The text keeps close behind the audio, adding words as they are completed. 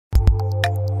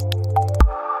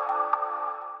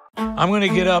I'm gonna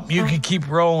get up. You can keep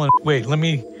rolling. Wait, let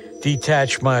me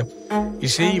detach my... You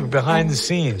see, you're behind the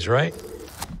scenes, right?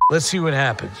 Let's see what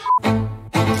happens.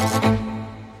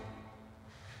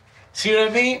 See what I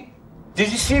mean?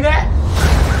 Did you see that?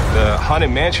 The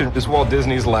Haunted Mansion is Walt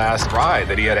Disney's last ride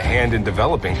that he had a hand in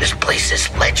developing. This place is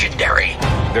legendary.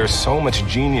 There's so much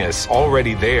genius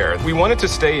already there. We wanted to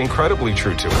stay incredibly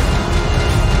true to it.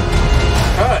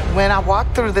 When I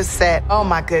walked through the set, oh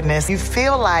my goodness, you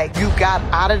feel like you got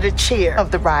out of the chair of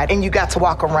the ride and you got to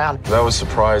walk around. That was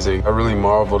surprising. I really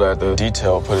marveled at the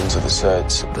detail put into the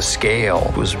sets. The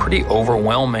scale was pretty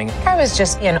overwhelming. I was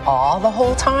just in awe the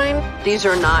whole time. These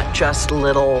are not just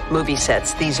little movie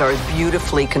sets. These are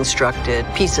beautifully constructed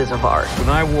pieces of art. When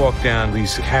I walk down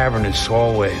these cavernous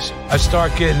hallways, I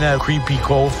start getting that creepy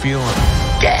cold feeling.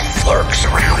 Death lurks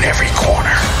around every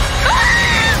corner.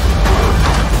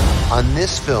 On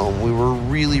this film, we were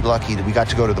really lucky that we got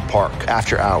to go to the park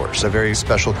after hours, a very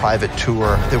special private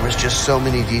tour. There was just so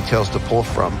many details to pull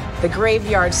from. The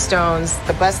graveyard stones,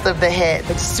 The bust of the head,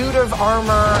 the suit of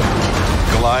armor.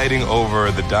 Gliding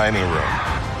over the dining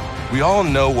room. We all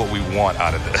know what we want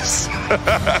out of this.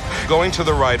 Going to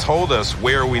the ride told us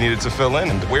where we needed to fill in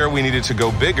and where we needed to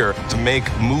go bigger to make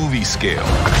movie scale.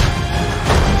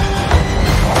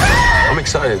 I'm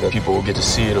excited that people will get to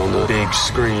see it on the big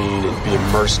screen and be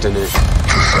immersed in it.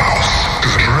 This house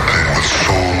is dripping with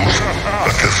souls,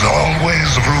 but there's always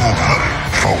room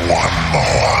for one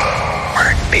more.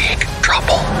 We're in big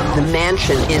trouble. The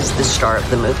mansion is the star of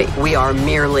the movie. We are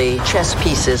merely chess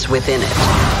pieces within it.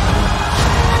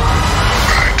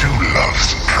 I do love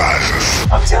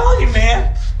surprises. I'm telling you,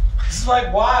 man. This is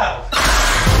like wild.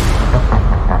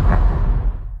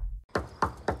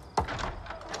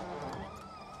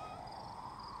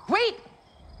 Wait!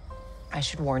 I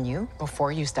should warn you,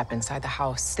 before you step inside the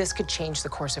house, this could change the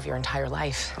course of your entire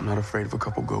life. I'm not afraid of a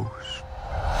couple ghosts.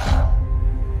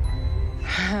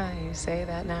 You say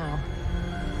that now.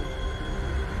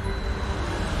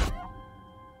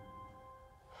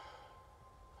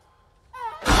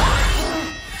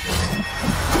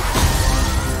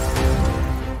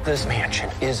 This mansion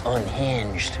is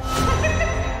unhinged.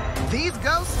 These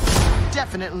ghosts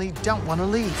definitely don't want to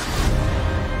leave.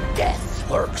 Death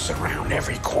lurks around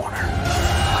every corner.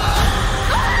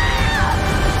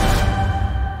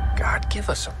 God, give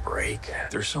us a break.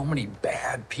 There's so many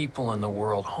bad people in the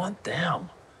world. Haunt them.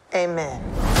 Amen.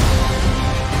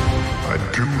 I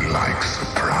do like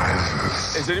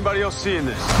surprises. Is anybody else seeing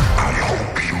this? I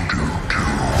hope you do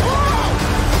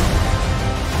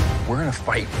too. We're gonna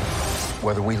fight,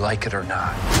 whether we like it or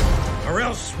not. Or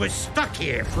else we're stuck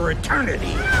here for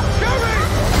eternity.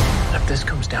 If this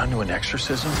comes down to an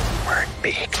exorcism, we're in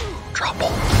big trouble.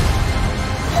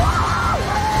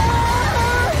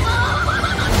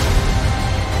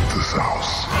 This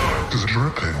house is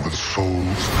dripping with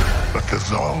souls, but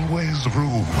there's always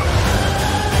room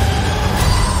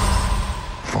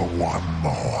for one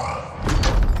more.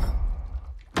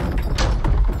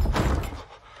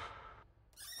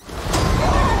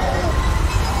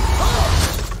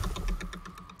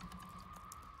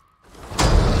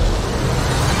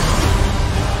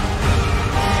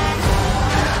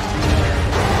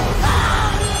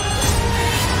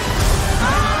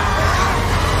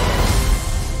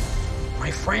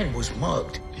 Friend was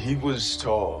mugged. He was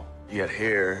tall. He had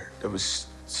hair that was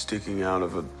sticking out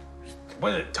of a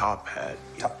top hat.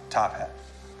 Top hat.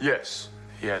 Yes.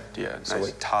 He had, So nice.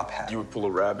 a top hat. You would pull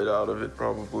a rabbit out of it,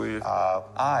 probably.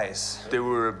 Eyes. They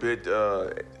were a bit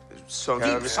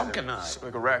sunken. Deep sunken eyes.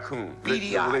 Like a raccoon.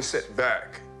 Beady they eyes. set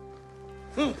back.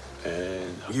 And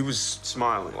he was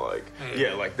smiling like,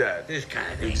 like that. This kind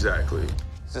of thing. Exactly.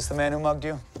 Is this the man who mugged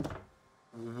you?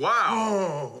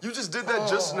 Wow. You just did that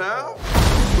just now?